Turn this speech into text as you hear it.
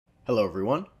Hello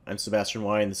everyone, I'm Sebastian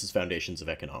Y and this is Foundations of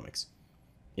Economics.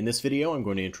 In this video I'm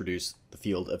going to introduce the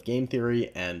field of game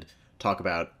theory and talk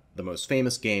about the most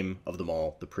famous game of them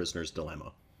all, the prisoner's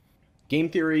dilemma. Game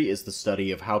theory is the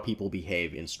study of how people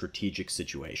behave in strategic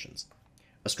situations.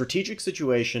 A strategic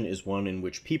situation is one in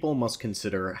which people must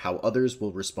consider how others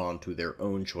will respond to their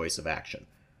own choice of action.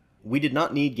 We did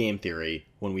not need game theory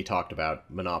when we talked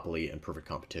about monopoly and perfect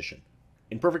competition.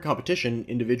 In perfect competition,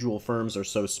 individual firms are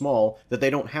so small that they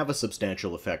don't have a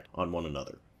substantial effect on one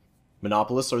another.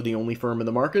 Monopolists are the only firm in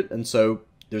the market, and so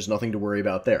there's nothing to worry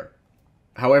about there.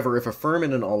 However, if a firm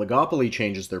in an oligopoly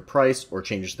changes their price or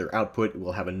changes their output, it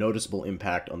will have a noticeable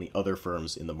impact on the other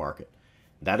firms in the market.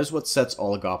 That is what sets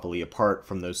oligopoly apart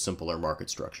from those simpler market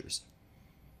structures.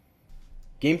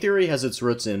 Game theory has its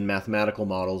roots in mathematical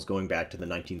models going back to the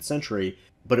 19th century,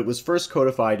 but it was first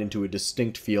codified into a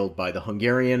distinct field by the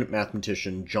Hungarian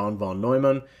mathematician John von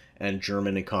Neumann and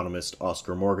German economist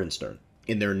Oskar Morgenstern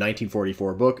in their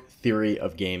 1944 book, Theory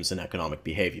of Games and Economic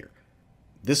Behavior.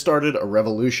 This started a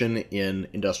revolution in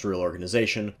industrial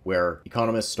organization where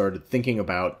economists started thinking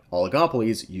about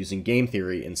oligopolies using game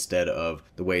theory instead of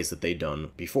the ways that they'd done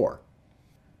before.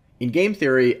 In game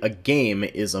theory, a game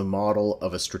is a model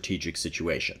of a strategic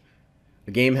situation.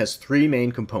 A game has three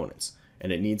main components,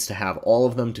 and it needs to have all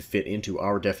of them to fit into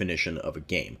our definition of a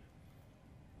game.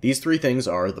 These three things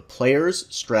are the players,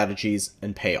 strategies,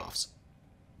 and payoffs.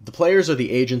 The players are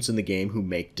the agents in the game who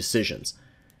make decisions.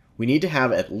 We need to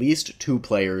have at least two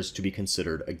players to be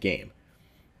considered a game.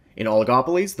 In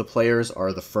oligopolies, the players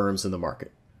are the firms in the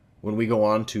market. When we go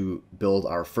on to build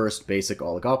our first basic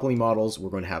oligopoly models, we're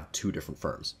going to have two different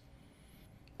firms.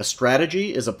 A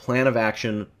strategy is a plan of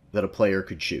action that a player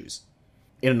could choose.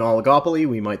 In an oligopoly,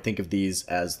 we might think of these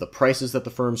as the prices that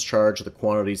the firms charge, the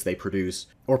quantities they produce,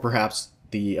 or perhaps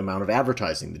the amount of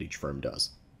advertising that each firm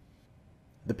does.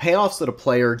 The payoffs that a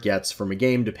player gets from a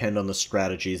game depend on the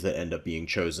strategies that end up being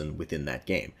chosen within that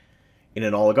game. In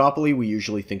an oligopoly, we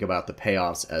usually think about the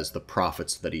payoffs as the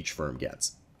profits that each firm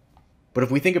gets. But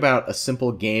if we think about a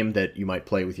simple game that you might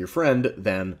play with your friend,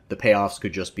 then the payoffs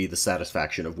could just be the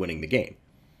satisfaction of winning the game.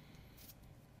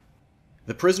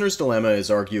 The Prisoner's Dilemma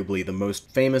is arguably the most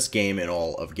famous game in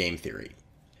all of game theory.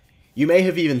 You may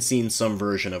have even seen some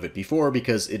version of it before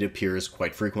because it appears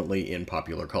quite frequently in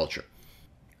popular culture.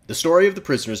 The story of the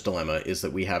Prisoner's Dilemma is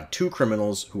that we have two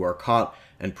criminals who are caught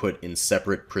and put in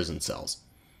separate prison cells.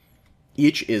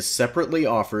 Each is separately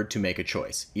offered to make a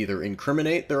choice, either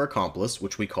incriminate their accomplice,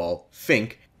 which we call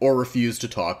think, or refuse to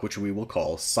talk, which we will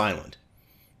call silent.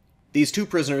 These two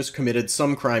prisoners committed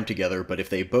some crime together, but if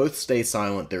they both stay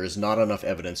silent, there is not enough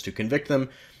evidence to convict them,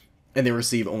 and they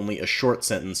receive only a short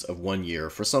sentence of 1 year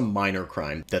for some minor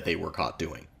crime that they were caught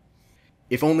doing.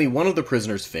 If only one of the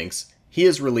prisoners thinks, he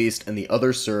is released and the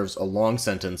other serves a long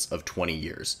sentence of 20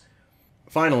 years.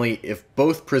 Finally, if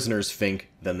both prisoners think,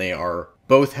 then they are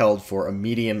both held for a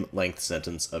medium-length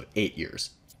sentence of 8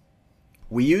 years.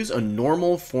 We use a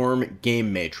normal form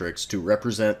game matrix to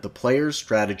represent the players'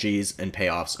 strategies and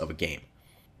payoffs of a game.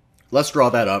 Let's draw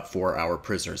that up for our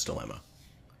Prisoner's Dilemma.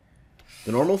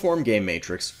 The normal form game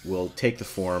matrix will take the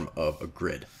form of a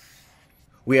grid.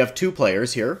 We have two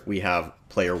players here. We have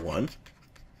player 1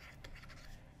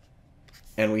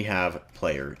 and we have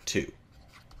player 2.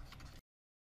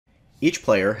 Each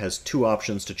player has two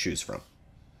options to choose from.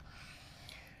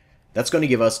 That's going to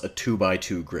give us a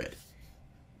 2x2 grid.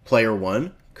 Player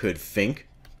 1 could think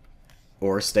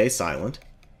or stay silent.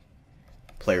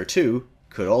 Player 2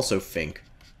 could also think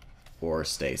or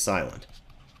stay silent.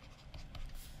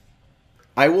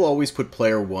 I will always put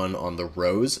player 1 on the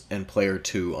rows and player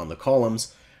 2 on the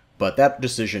columns, but that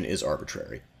decision is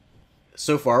arbitrary.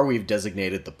 So far we've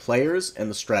designated the players and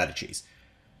the strategies.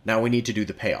 Now we need to do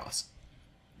the payoffs.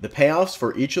 The payoffs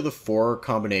for each of the four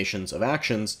combinations of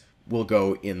actions will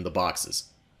go in the boxes.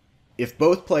 If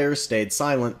both players stayed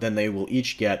silent, then they will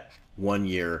each get 1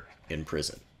 year in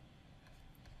prison.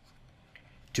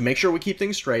 To make sure we keep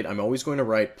things straight, I'm always going to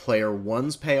write player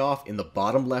 1's payoff in the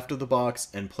bottom left of the box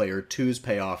and player 2's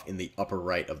payoff in the upper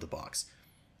right of the box.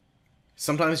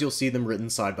 Sometimes you'll see them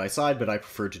written side by side, but I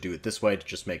prefer to do it this way to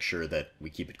just make sure that we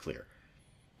keep it clear.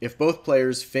 If both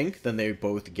players think, then they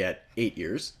both get 8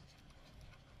 years.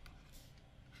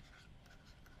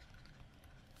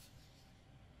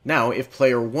 Now, if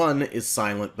player 1 is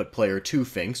silent but player 2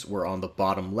 thinks, we're on the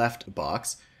bottom left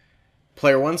box.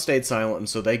 Player 1 stayed silent, and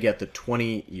so they get the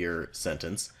 20-year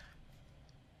sentence,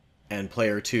 and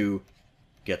player 2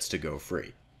 gets to go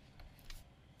free.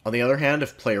 On the other hand,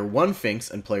 if player 1 thinks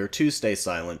and player 2 stays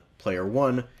silent, player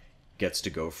 1 gets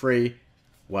to go free,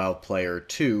 while player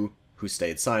 2, who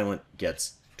stayed silent,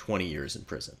 gets 20 years in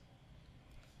prison.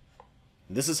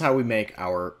 This is how we make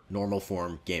our normal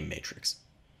form game matrix.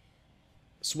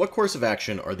 So what course of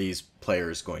action are these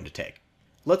players going to take?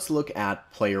 Let's look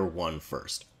at player 1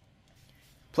 first.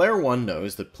 Player 1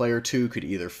 knows that player 2 could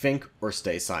either think or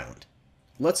stay silent.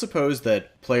 Let's suppose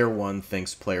that player 1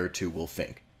 thinks player 2 will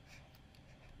think.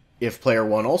 If player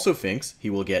 1 also thinks, he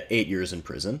will get 8 years in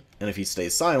prison, and if he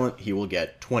stays silent, he will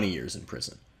get 20 years in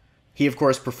prison. He, of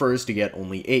course, prefers to get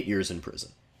only 8 years in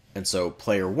prison, and so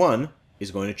player 1 is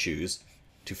going to choose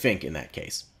to think in that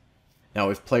case.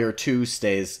 Now, if player 2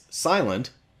 stays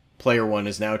silent, player 1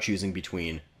 is now choosing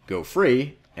between go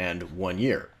free and 1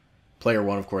 year. Player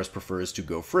 1, of course, prefers to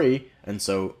go free, and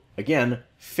so, again,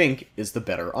 think is the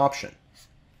better option.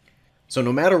 So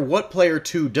no matter what player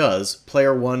 2 does,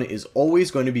 player 1 is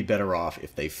always going to be better off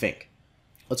if they think.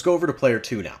 Let's go over to player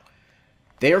 2 now.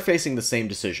 They are facing the same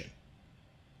decision.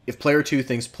 If player 2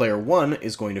 thinks player 1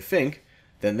 is going to think,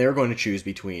 then they're going to choose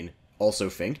between also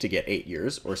think to get 8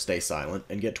 years, or stay silent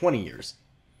and get 20 years.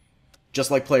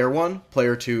 Just like player 1,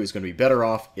 player 2 is going to be better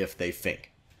off if they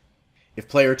think. If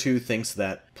player 2 thinks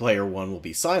that player 1 will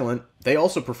be silent, they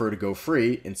also prefer to go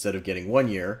free instead of getting 1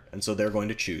 year, and so they're going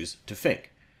to choose to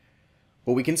think.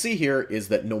 What we can see here is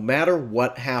that no matter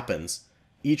what happens,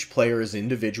 each player is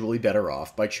individually better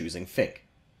off by choosing think.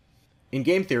 In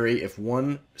game theory, if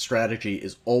one strategy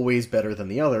is always better than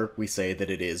the other, we say that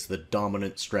it is the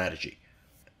dominant strategy.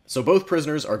 So both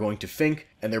prisoners are going to think,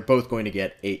 and they're both going to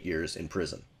get 8 years in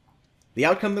prison. The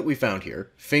outcome that we found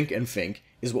here, think and think,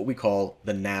 is what we call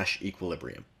the Nash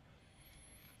equilibrium.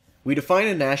 We define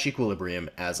a Nash equilibrium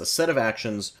as a set of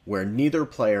actions where neither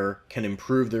player can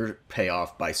improve their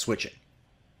payoff by switching.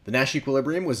 The Nash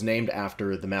equilibrium was named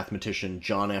after the mathematician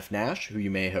John F. Nash, who you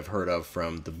may have heard of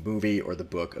from the movie or the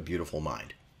book A Beautiful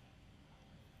Mind.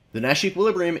 The Nash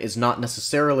equilibrium is not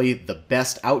necessarily the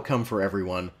best outcome for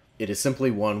everyone. It is simply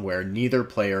one where neither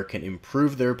player can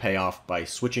improve their payoff by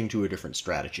switching to a different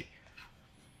strategy.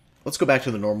 Let's go back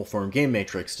to the normal form game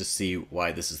matrix to see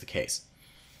why this is the case.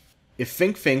 If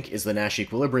think is the Nash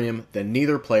equilibrium, then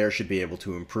neither player should be able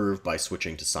to improve by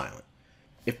switching to silent.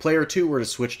 If player 2 were to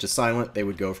switch to silent, they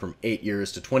would go from 8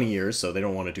 years to 20 years, so they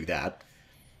don't want to do that.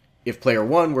 If player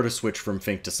 1 were to switch from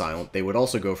think to silent, they would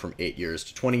also go from 8 years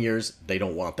to 20 years. They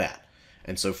don't want that.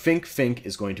 And so think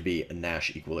is going to be a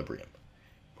Nash equilibrium.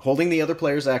 Holding the other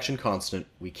player's action constant,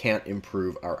 we can't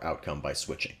improve our outcome by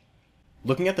switching.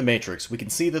 Looking at the matrix, we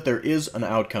can see that there is an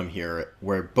outcome here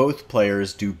where both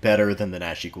players do better than the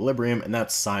Nash equilibrium, and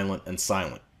that's silent and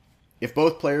silent. If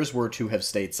both players were to have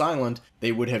stayed silent,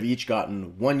 they would have each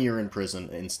gotten 1 year in prison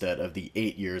instead of the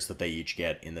 8 years that they each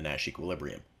get in the Nash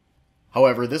equilibrium.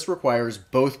 However, this requires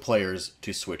both players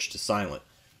to switch to silent.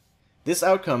 This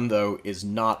outcome, though, is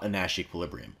not a Nash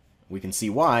equilibrium. We can see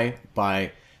why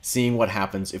by seeing what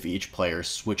happens if each player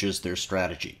switches their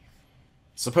strategy.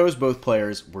 Suppose both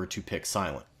players were to pick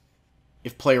silent.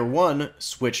 If player 1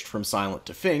 switched from silent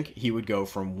to think, he would go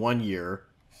from 1 year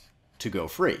to go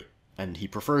free, and he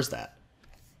prefers that.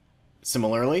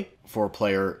 Similarly, for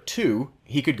player 2,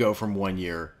 he could go from 1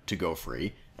 year to go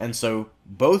free, and so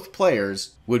both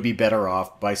players would be better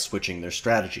off by switching their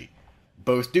strategy.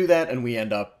 Both do that, and we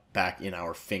end up back in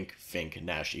our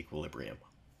think-Nash equilibrium.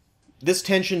 This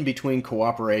tension between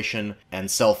cooperation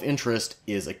and self-interest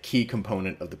is a key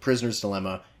component of the prisoner's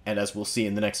dilemma, and as we'll see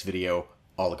in the next video,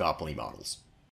 oligopoly models.